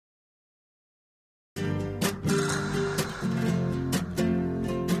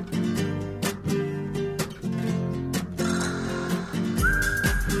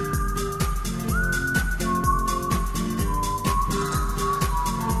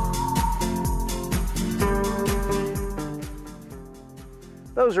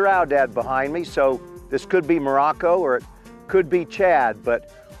Those are Aoudad behind me, so this could be Morocco or it could be Chad,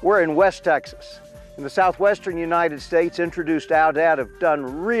 but we're in West Texas. In the southwestern United States, introduced Aoudad have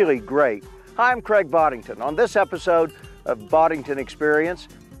done really great. Hi, I'm Craig Boddington. On this episode of Boddington Experience,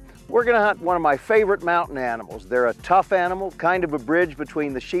 we're gonna hunt one of my favorite mountain animals. They're a tough animal, kind of a bridge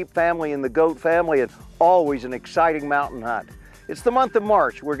between the sheep family and the goat family, and always an exciting mountain hunt. It's the month of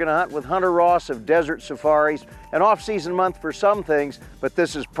March. We're gonna hunt with Hunter Ross of Desert Safaris, an off-season month for some things, but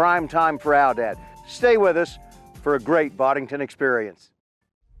this is prime time for Aoudad. Stay with us for a great Boddington experience.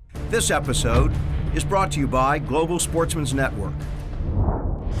 This episode is brought to you by Global Sportsman's Network.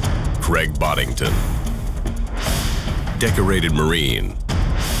 Craig Boddington, decorated Marine,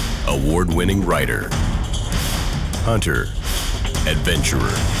 award-winning writer, hunter,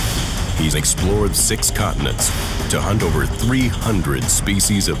 adventurer. He's explored 6 continents to hunt over 300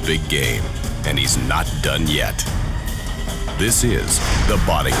 species of big game, and he's not done yet. This is the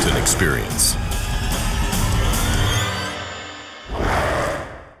Boddington Experience.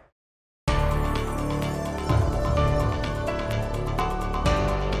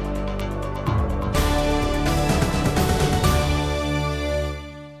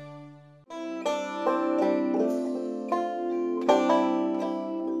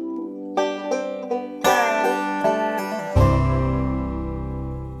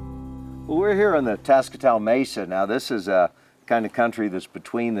 We're here on the Tascatau Mesa. Now this is a kind of country that's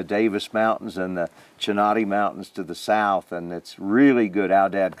between the Davis Mountains and the Chinati Mountains to the south, and it's really good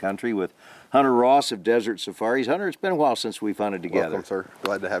Aoudad country with Hunter Ross of Desert Safaris. Hunter, it's been a while since we've hunted together. Welcome, sir.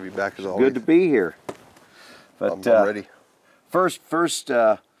 Glad to have you back as always. Good to be here. But I'm ready. First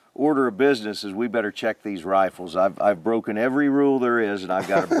order of business is we better check these rifles. I've broken every rule there is, and I've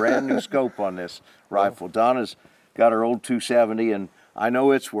got a brand new scope on this rifle. Donna's got her old 270, and I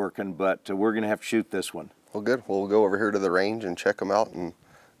know it's working, but we're going to have to shoot this one. Well, good. We'll go over here to the range and check them out and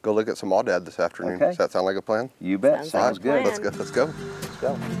go look at some Aoudad this afternoon. Okay. Does that sound like a plan? You bet. Sounds good. Let's go. Let's go. Let's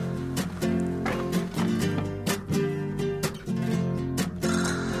go.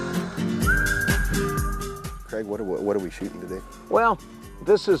 Craig, what are we shooting today? Well,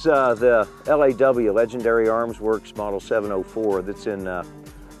 this is the LAW, Legendary Arms Works Model 704 that's in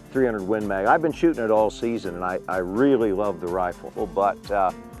 300 Win Mag. I've been shooting it all season, and I really love the rifle,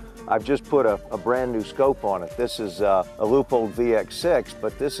 but I've just put a brand new scope on it. This is a Leupold VX6,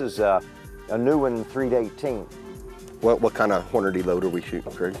 but this is a new one, 3-18. What kind of Hornady load are we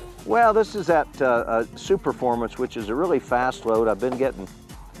shooting, Craig? Well, this is at Superformance, which is a really fast load. I've been getting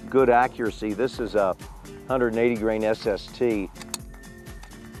good accuracy. This is a 180 grain SST.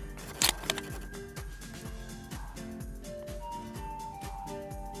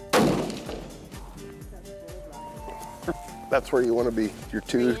 That's where you want to be. You're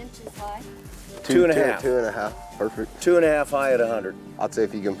 3 inches high. 2.5. 2.5. Perfect. 2.5 high at 100. I'd say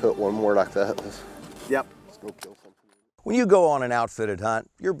if you can put one more like that, Yep. let's go kill something. When you go on an outfitted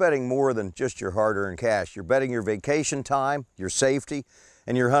hunt, you're betting more than just your hard-earned cash. You're betting your vacation time, your safety,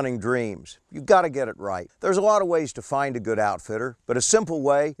 and your hunting dreams. You've got to get it right. There's a lot of ways to find a good outfitter, but a simple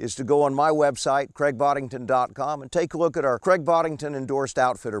way is to go on my website, CraigBoddington.com, and take a look at our Craig Boddington Endorsed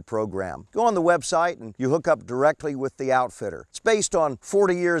Outfitter program. Go on the website and you hook up directly with the outfitter. It's based on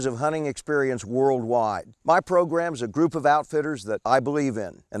 40 years of hunting experience worldwide. My program's a group of outfitters that I believe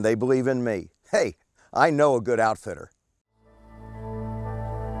in, and they believe in me. Hey, I know a good outfitter.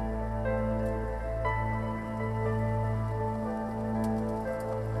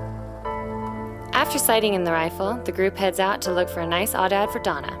 After sighting in the rifle, the group heads out to look for a nice Aoudad for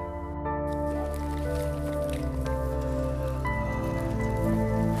Donna.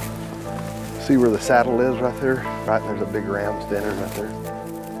 See where the saddle is right there? Right, and there's a big ram's dinner right there.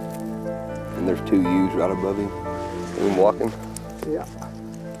 And there's 2 ewes right above him. See him walking? Yeah.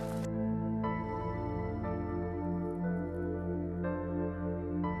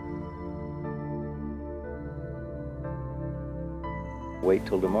 Wait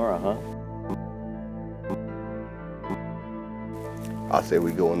till tomorrow, huh? I say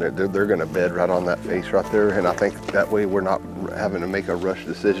we go in there. They're going to bed right on that face right there, and I think that way we're not having to make a rush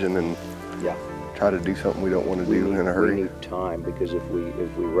decision and try to do something we don't want to do in a hurry. We need time, because if we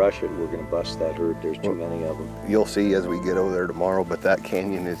rush it, we're going to bust that herd. There's too many of them. You'll see as we get over there tomorrow, but that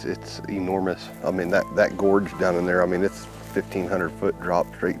canyon it's enormous. I mean, that gorge down in there, I mean, it's 1,500 foot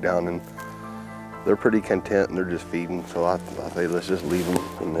drop straight down, and they're pretty content and they're just feeding. So I say let's just leave them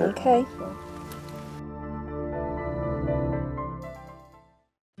in there. Okay.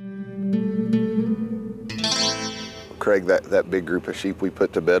 Craig, that big group of sheep we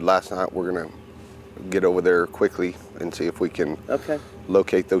put to bed last night, we're gonna get over there quickly and see if we can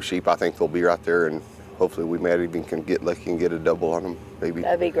locate those sheep. I think they'll be right there, and hopefully we might even can get lucky and get a double on them. maybe.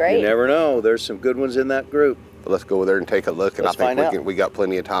 That'd be great. You never know. There's some good ones in that group. But let's go over there and take a look. And Let's I think find out. we got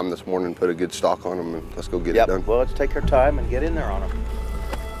plenty of time this morning to put a good stock on them, and let's go get it done. Well, let's take our time and get in there on them.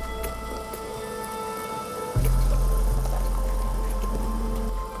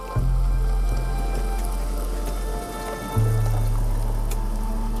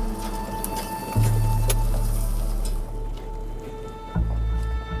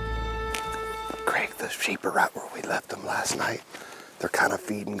 Craig, the sheep are right where we left them last night. They're kind of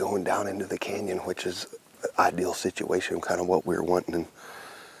feeding going down into the canyon, which is an ideal situation, kind of what we were wanting. And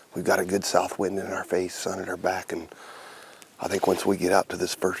we've got a good south wind in our face, sun at our back, and I think once we get out to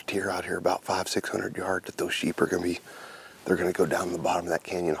this first tier out here, about 500-600 yards, that those sheep are they're gonna go down the bottom of that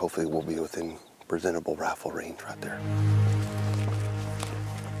canyon. Hopefully we'll be within presentable rifle range right there.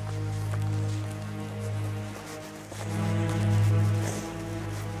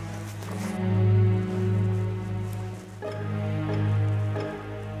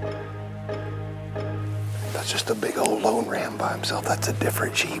 That's just a big old lone ram by himself. That's a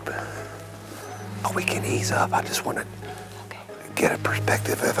different sheep. But we can ease up. I just want to get a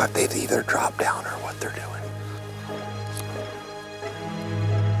perspective of if they've either dropped down or what they're doing.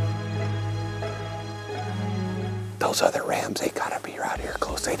 Those other rams, they gotta be right here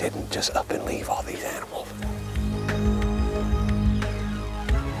close. They didn't just up and leave all these animals.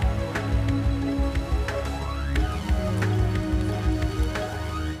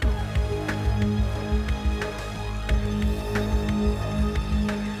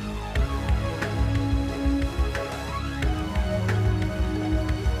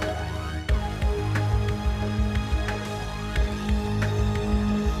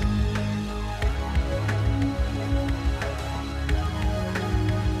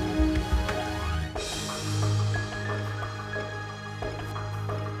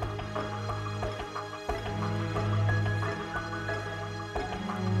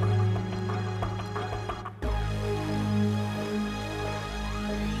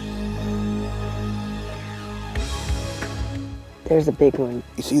 There's a big one.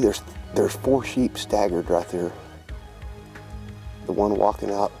 You see, there's 4 sheep staggered right there. The one walking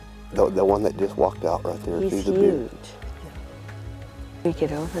out, the one that just walked out right there. He's the huge. We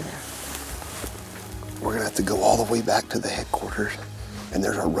get over there. We're gonna have to go all the way back to the headquarters, and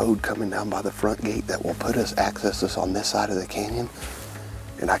there's a road coming down by the front gate that will access us on this side of the canyon,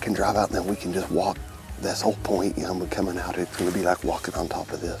 and I can drive out and then we can just walk this whole point. You know, we're coming out, it's gonna be like walking on top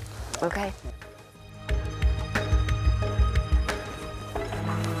of this. Okay.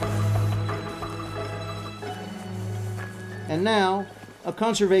 And now, a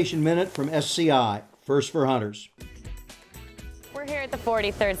conservation minute from SCI, First for Hunters. We're here at the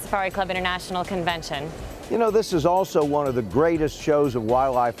 43rd Safari Club International Convention. You know, this is also one of the greatest shows of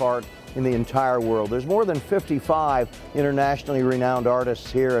wildlife art in the entire world. There's more than 55 internationally renowned artists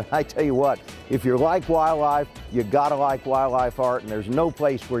here, and I tell you what, if you like wildlife, you gotta like wildlife art, and there's no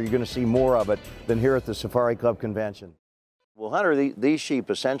place where you're gonna see more of it than here at the Safari Club Convention. Well, Hunter, these sheep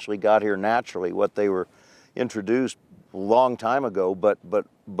essentially got here naturally. What they were introduced a long time ago, but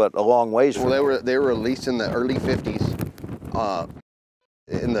a long ways from Well, they were released in the early 50s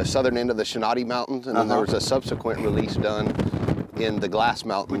in the southern end of the Shinati Mountains, and then there was a subsequent release done in the Glass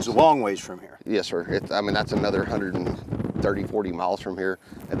Mountains. Which is a long ways from here. Yes, sir. I mean, that's another 130, 40 miles from here.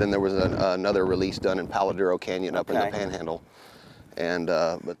 And then there was another release done in Paladuro Canyon up in the Panhandle. And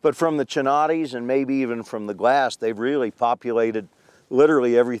but from the Chinatis and maybe even from the Glass, they've really populated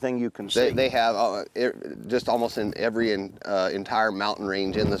literally everything you can see. They have just almost in every entire mountain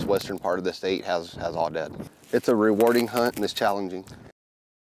range in this western part of the state has Aoudad. It's a rewarding hunt and it's challenging.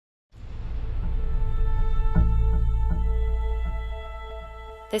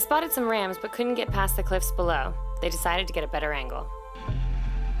 They spotted some rams but couldn't get past the cliffs below. They decided to get a better angle.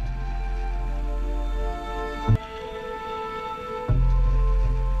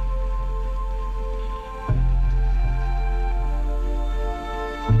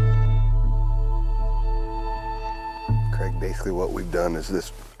 Craig, basically what we've done is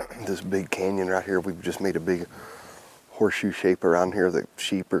this big canyon right here, we've just made a big horseshoe shape around here. The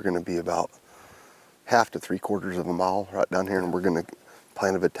sheep are going to be about 1/2 to 3/4 of a mile right down here, and we're going to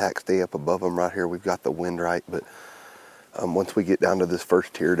plan of attack stay up above them right here. We've got the wind right, but once we get down to this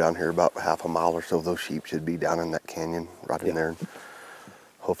first tier down here, about 1/2 mile or so, those sheep should be down in that canyon right in there. And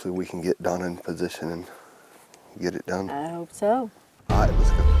hopefully we can get Donna in position and get it done. I hope so. All right,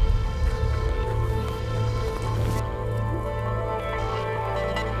 let's go.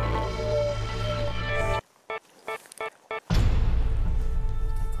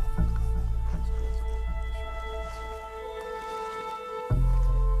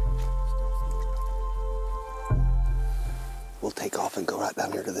 We'll we'll take off and go right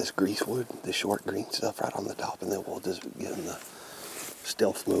down here to this greasewood, the short green stuff right on the top, and then we'll just get in the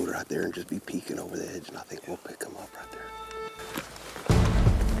stealth mode right there and just be peeking over the edge, and I think we'll pick them up right there.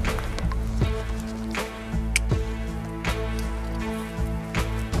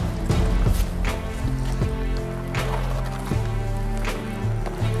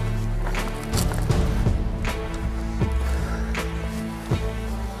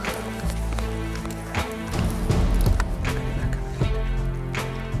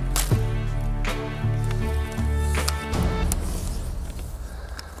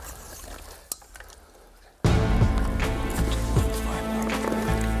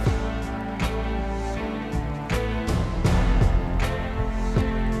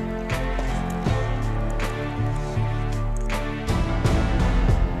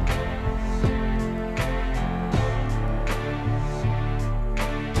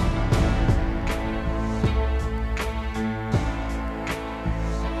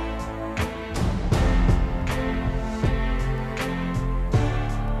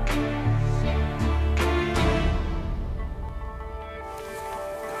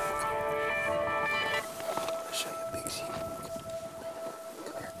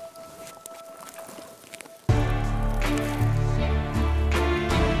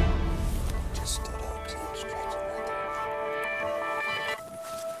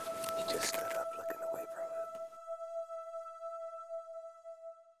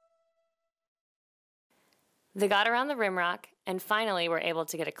 They got around the rimrock and finally were able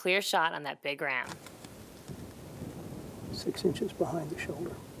to get a clear shot on that big ram. 6 inches behind the shoulder.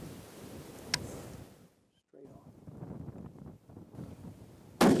 Straight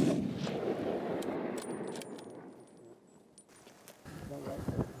on.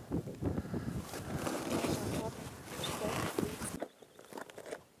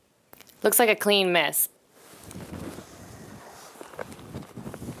 Looks like a clean miss.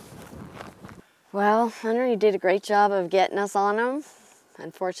 Well, Hunter, you did a great job of getting us on them.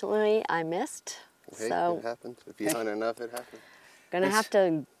 Unfortunately, I missed. Hey, so it happens. If you hunt enough, it happens. Gonna have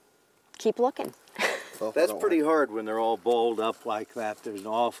to keep looking. Well, That's pretty hard when they're all balled up like that. There's an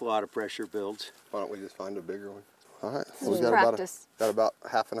awful lot of pressure builds. Why don't we just find a bigger one? All right. This We is got practice. about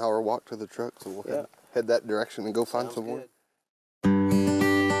half an hour walk to the truck, so we'll head that direction and go find Sounds some more. good.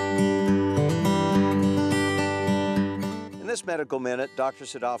 In this Medical Minute, Dr.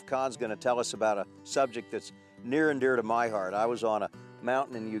 Sadaf Khan's going to tell us about a subject that's near and dear to my heart. I was on a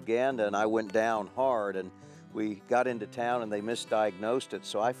mountain in Uganda and I went down hard, and we got into town and they misdiagnosed it,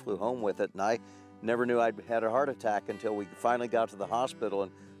 so I flew home with it, and I never knew I'd had a heart attack until we finally got to the hospital,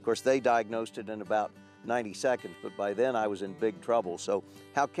 and of course they diagnosed it in about 90 seconds, but by then I was in big trouble. So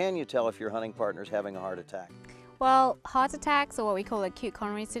how can you tell if your hunting partner's having a heart attack? Well, heart attacks, or what we call acute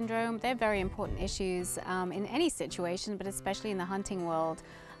coronary syndrome, they're very important issues in any situation, but especially in the hunting world.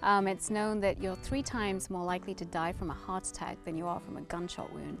 It's known that you're 3 times more likely to die from a heart attack than you are from a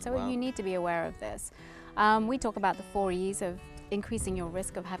gunshot wound. So Wow. You need to be aware of this. We talk about the 4 E's of increasing your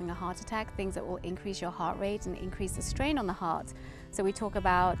risk of having a heart attack, things that will increase your heart rate and increase the strain on the heart. So we talk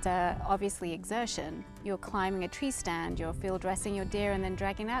about obviously exertion. You're climbing a tree stand, you're field dressing your deer and then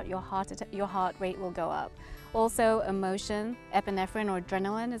dragging out, your heart rate will go up. Also emotion, epinephrine or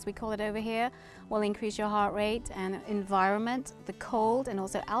adrenaline as we call it over here, will increase your heart rate, and environment, the cold and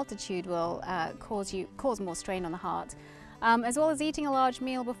also altitude will cause more strain on the heart. As well as eating a large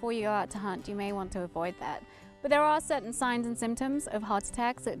meal before you go out to hunt, you may want to avoid that. But there are certain signs and symptoms of heart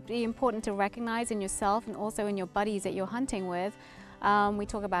attacks that would be important to recognize in yourself and also in your buddies that you're hunting with. We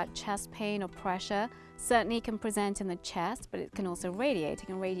talk about chest pain or pressure. Certainly it can present in the chest, but it can also radiate. It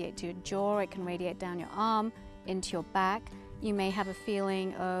can radiate to your jaw, it can radiate down your arm, into your back. You may have a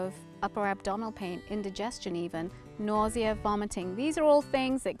feeling of upper abdominal pain, indigestion even, nausea, vomiting. These are all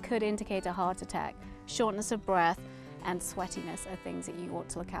things that could indicate a heart attack. Shortness of breath and sweatiness are things that you ought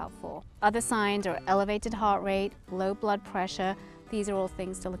to look out for. Other signs are elevated heart rate, low blood pressure. These are all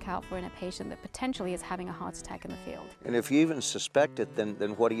things to look out for in a patient that potentially is having a heart attack in the field. And if you even suspect it, then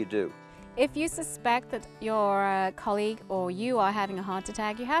what do you do? If you suspect that your colleague or you are having a heart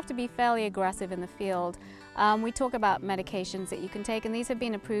attack, you have to be fairly aggressive in the field. We talk about medications that you can take, and these have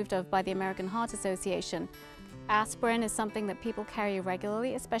been approved of by the American Heart Association. Aspirin is something that people carry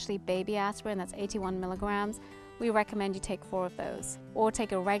regularly, especially baby aspirin, that's 81 milligrams. We recommend you take 4 of those, or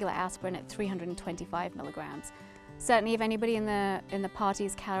take a regular aspirin at 325 milligrams. Certainly if anybody in the party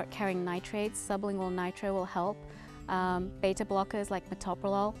is carrying nitrates, sublingual nitro will help. Beta blockers like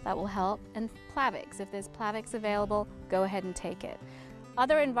metoprolol, that will help. And Plavix, if there's Plavix available, go ahead and take it.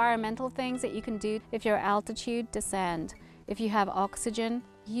 Other environmental things that you can do: if you're altitude, descend. If you have oxygen,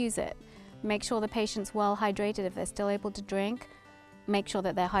 use it. Make sure the patient's well hydrated. If they're still able to drink, make sure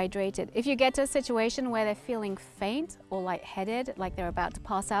that they're hydrated. If you get to a situation where they're feeling faint or lightheaded, like they're about to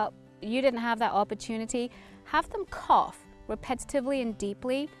pass out, you didn't have that opportunity, have them cough repetitively and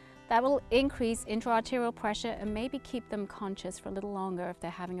deeply. That will increase intraarterial pressure and maybe keep them conscious for a little longer if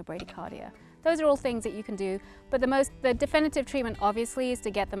they're having a bradycardia. Those are all things that you can do, but the definitive treatment obviously is to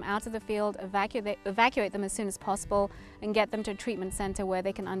get them out of the field, evacuate them as soon as possible, and get them to a treatment center where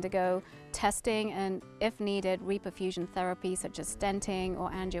they can undergo testing and, if needed, reperfusion therapy such as stenting or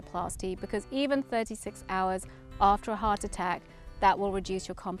angioplasty, because even 36 hours after a heart attack, that will reduce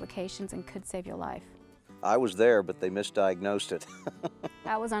your complications and could save your life. I was there, but they misdiagnosed it.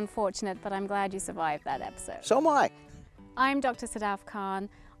 That was unfortunate, but I'm glad you survived that episode. So am I. I'm Dr. Sadaf Khan.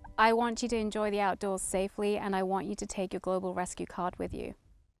 I want you to enjoy the outdoors safely, and I want you to take your Global Rescue Card with you.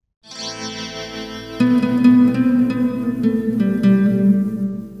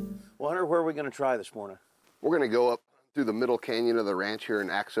 Well, Hunter, where are we going to try this morning? We're going to go up through the middle canyon of the ranch here and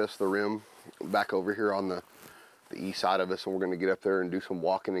access the rim back over here on the east side of us, and we're going to get up there and do some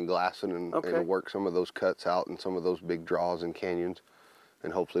walking and glassing and work some of those cuts out and some of those big draws and canyons,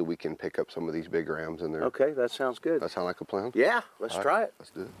 and hopefully we can pick up some of these big rams in there. Okay, that sounds good. That sound like a plan? Yeah, let's try it.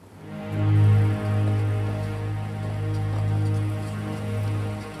 Let's do it.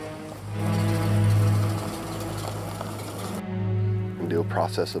 And do a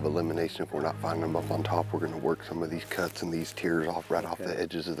process of elimination. If we're not finding them up on top, we're going to work some of these cuts and these tears off right off the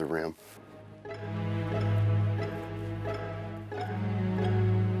edges of the rim.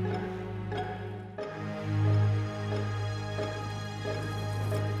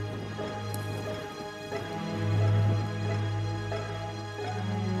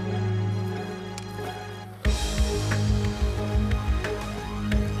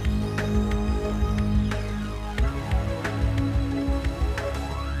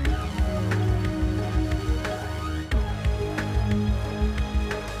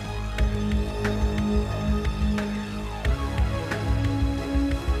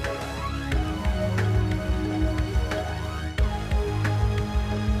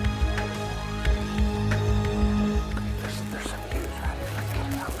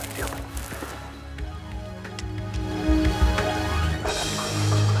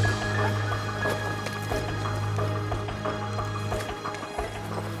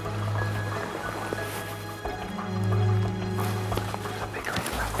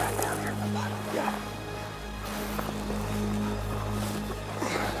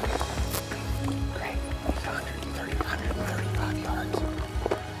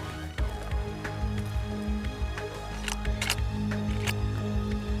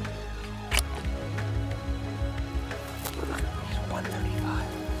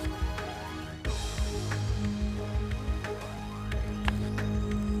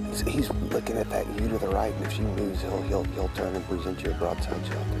 He's looking at that U to the right, and if she moves, he'll turn and present you a broadside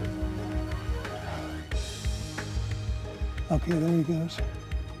shot there. Okay, there he goes.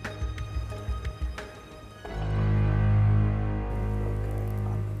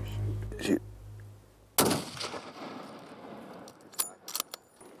 Shoot.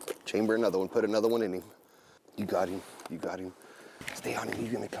 Chamber another one, put another one in him. You got him, you got him. Stay on him,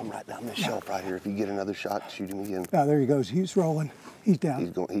 he's gonna come right down this shelf right here. If you get another shot, shoot him again. Oh, there he goes, he's rolling. He's down.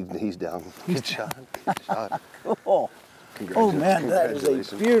 He's down. Good shot, good shot. Oh, man, that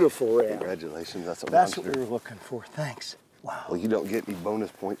is a beautiful ram. Congratulations, that's what we were looking for, thanks. Wow. Well, you don't get any bonus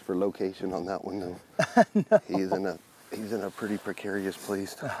points for location on that one, though. No. He's in a pretty precarious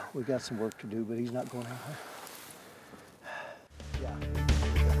place. We got some work to do, but he's not going anywhere. Yeah.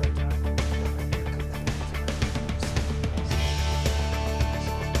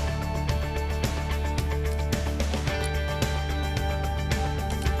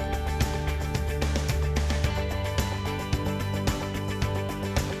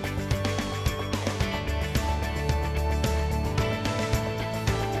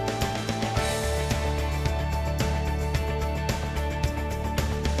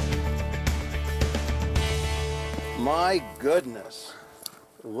 My goodness,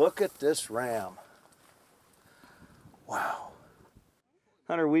 look at this ram. Wow.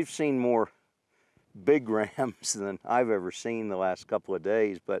 Hunter, we've seen more big rams than I've ever seen the last couple of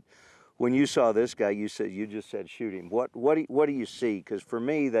days, but when you saw this guy, you just said shoot him. What do you see? Because for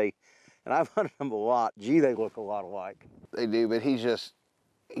me, and I've hunted them a lot, gee, they look a lot alike. They do, but he's just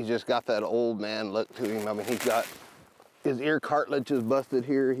got that old man look to him. I mean, he's got his ear cartilage is busted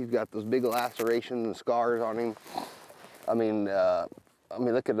here. He's got those big lacerations and scars on him. I mean,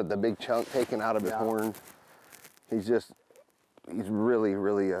 look at the big chunk taken out of his horn. He's really,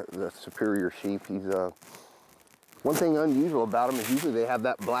 really a superior sheep. One thing unusual about him is usually they have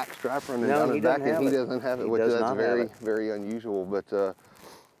that black stripe running down his back, and he doesn't have it, which is very unusual. But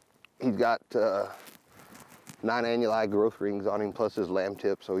he's got 9 annuli growth rings on him, plus his lamb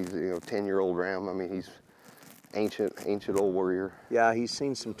tip, so he's 10-year-old ram. I mean, he's ancient old warrior. Yeah, he's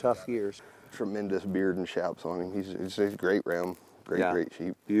seen some tough years. Tremendous beard and chaps on him. He's a great ram, great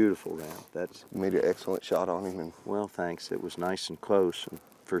sheep. Beautiful ram. That's made an excellent shot on him. And well, thanks. It was nice and close, and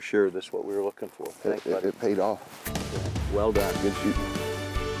for sure, that's what we were looking for. It paid off. Well done. Good shooting.